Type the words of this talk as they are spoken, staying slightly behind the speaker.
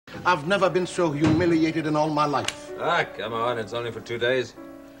I've never been so humiliated in all my life. Ah, come on, it's only for 2 days.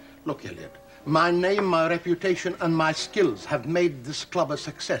 Look, Elliott, my name, my reputation, and my skills have made this club a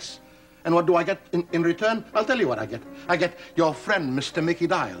success. And what do I get in return? I'll tell you what I get. I get your friend, Mr. Mickey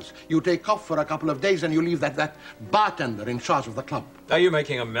Dials. You take off for a couple of days and you leave that bartender in charge of the club. Are you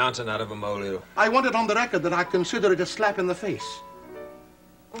making a mountain out of a molehill? I want it on the record that I consider it a slap in the face.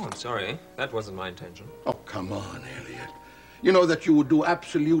 Oh, I'm sorry. That wasn't my intention. Oh, come on, Elliott. You know that you would do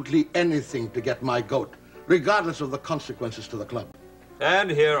absolutely anything to get my goat, regardless of the consequences to the club. And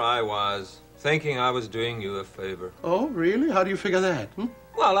here I was, thinking I was doing you a favor. Oh, really? How do you figure that?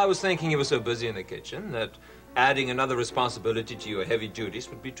 Well, I was thinking you were so busy in the kitchen that adding another responsibility to your heavy duties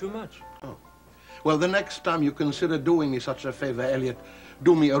would be too much. Oh. Well, the next time you consider doing me such a favor, Elliott,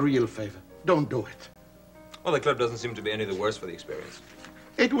 do me a real favor. Don't do it. Well, the club doesn't seem to be any the worse for the experience.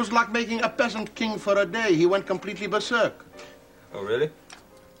 It was like making a peasant king for a day. He went completely berserk. Oh, really?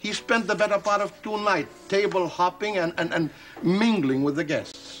 He spent the better part of 2 nights table hopping and mingling with the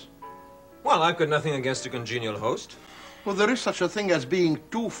guests. Well, I've got nothing against a congenial host. Well, there is such a thing as being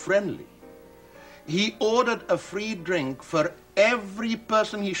too friendly. He ordered a free drink for every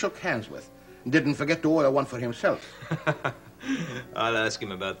person he shook hands with. Didn't forget to order one for himself. I'll ask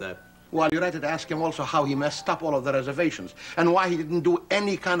him about that. While you're at it, ask him also how he messed up all of the reservations and why he didn't do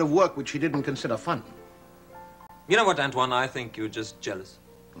any kind of work which he didn't consider fun. You know what, Antoine? I think you're just jealous.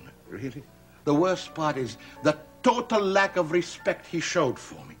 Really? The worst part is the total lack of respect he showed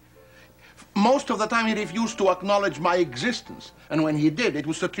for me. Most of the time he refused to acknowledge my existence. And when he did, it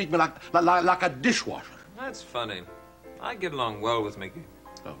was to treat me like a dishwasher. That's funny. I get along well with Mickey.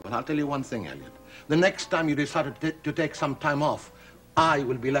 Oh, well, I'll tell you one thing, Elliott. The next time you decide to take some time off, I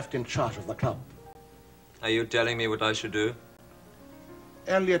will be left in charge of the club. Are you telling me what I should do?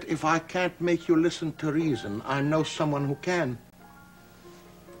 Elliott, if I can't make you listen to reason, I know someone who can.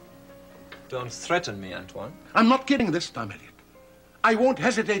 Don't threaten me, Antoine. I'm not kidding this time, Elliott. I won't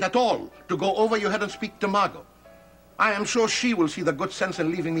hesitate at all to go over your head and speak to Margot. I am sure she will see the good sense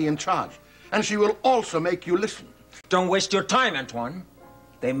in leaving me in charge. And she will also make you listen. Don't waste your time, Antoine.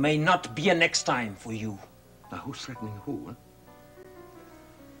 There may not be a next time for you. Now, who's threatening who, huh?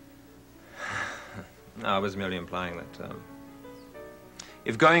 No, I was merely implying that,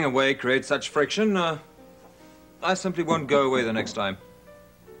 if going away creates such friction, I simply won't go away the next time.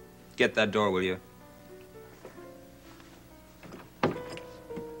 Get that door, will you?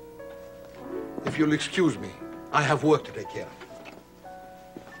 If you'll excuse me, I have work to take care of.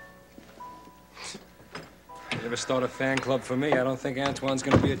 You ever start a fan club for me, I don't think Antoine's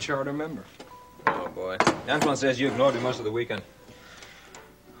going to be a charter member. Oh, boy. Antoine says you ignored me most of the weekend.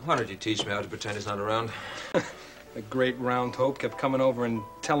 Why don't you teach me how to pretend he's not around? The great round hope kept coming over and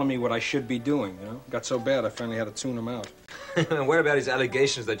telling me what I should be doing, you know? Got so bad, I finally had to tune him out. What about his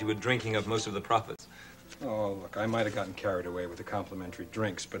allegations that you were drinking up most of the profits? Oh, look, I might have gotten carried away with the complimentary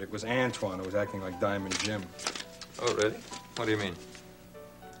drinks, but it was Antoine who was acting like Diamond Jim. Oh, really? What do you mean?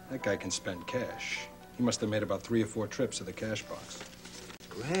 That guy can spend cash. He must have made about 3 or 4 trips to the cash box.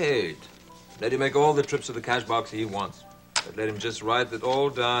 Great. Let him make all the trips to the cash box he wants. But let him just write it all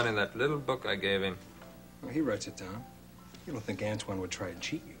down in that little book I gave him. Well, he writes it down. You don't think Antoine would try and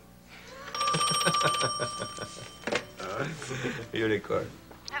cheat you? Unicorn.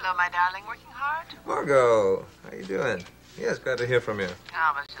 Hello, my darling. Working hard? Margot, how you doing? Yes, glad to hear from you.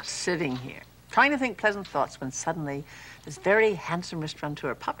 I was just sitting here, trying to think pleasant thoughts when suddenly this very handsome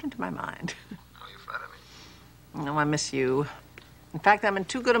restaurateur popped into my mind. Oh, you flatter me. Oh, I miss you. In fact, I'm in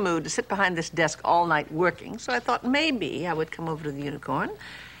too good a mood to sit behind this desk all night working, so I thought maybe I would come over to the Unicorn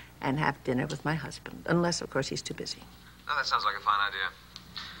and have dinner with my husband, unless, of course, he's too busy. No, that sounds like a fine idea.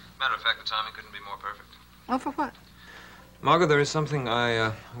 Matter of fact, the timing couldn't be more perfect. Oh, for what? Margot, there is something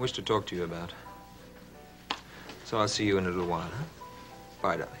I wish to talk to you about. So I'll see you in a little while, huh?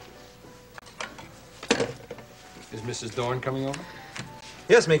 Bye, darling. Is Mrs. Dorn coming over?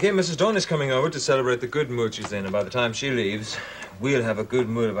 Yes, Mickey, Mrs. Dawn is coming over to celebrate the good mood she's in, and by the time she leaves, we'll have a good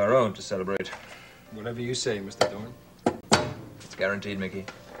mood of our own to celebrate. Whatever you say, Mr. Dorn. It's guaranteed, Mickey.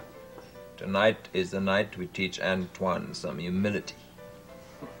 Tonight is the night we teach Antoine some humility.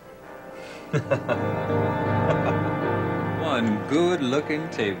 One good-looking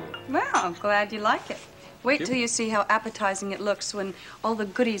table. Well, I'm glad you like it. Wait till you see how appetizing it looks when all the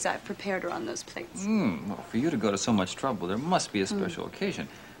goodies I've prepared are on those plates. Well, for you to go to so much trouble, there must be a special occasion.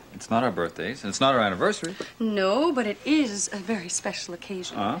 It's not our birthdays, and it's not our anniversary. No, but it is a very special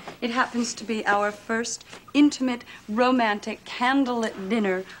occasion. Uh-huh. It happens to be our first intimate, romantic, candlelit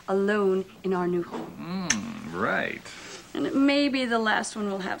dinner alone in our new home. Right. And it may be the last one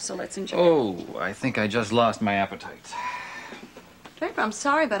we'll have, so let's enjoy it. Oh, I think I just lost my appetite. Draper, I'm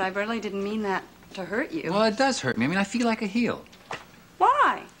sorry, but I really didn't mean that to hurt you. Well, it does hurt me. I mean, I feel like a heel.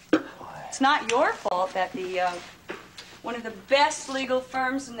 Why? It's not your fault that one of the best legal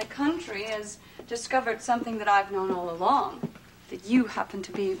firms in the country has discovered something that I've known all along. That you happen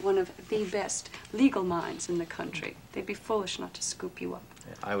to be one of the best legal minds in the country. They'd be foolish not to scoop you up.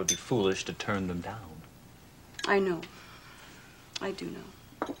 I would be foolish to turn them down. I know. I do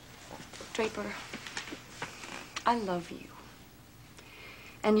know. Draper, I love you.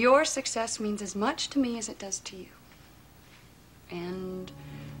 And your success means as much to me as it does to you. And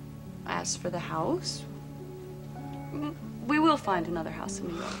as for the house, we will find another house in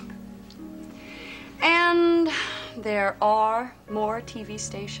New York. And there are more TV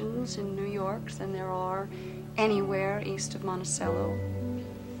stations in New York than there are anywhere east of Monticello.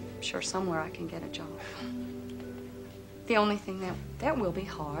 I'm sure somewhere I can get a job. The only thing that will be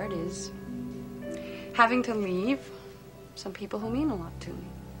hard is having to leave some people who mean a lot to me.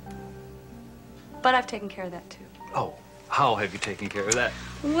 But I've taken care of that, too. Oh, how have you taken care of that?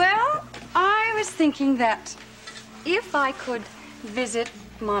 Well, I was thinking that if I could visit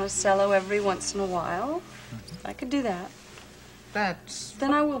Monticello every once in a while, I could do that.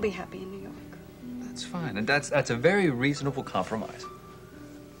 Then I will be happy in New York. That's fine. And that's a very reasonable compromise.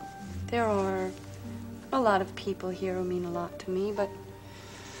 There are a lot of people here who mean a lot to me, but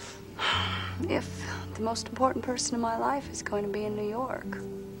if the most important person in my life is going to be in New York,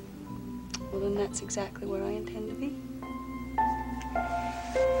 well, then that's exactly where I intend to be.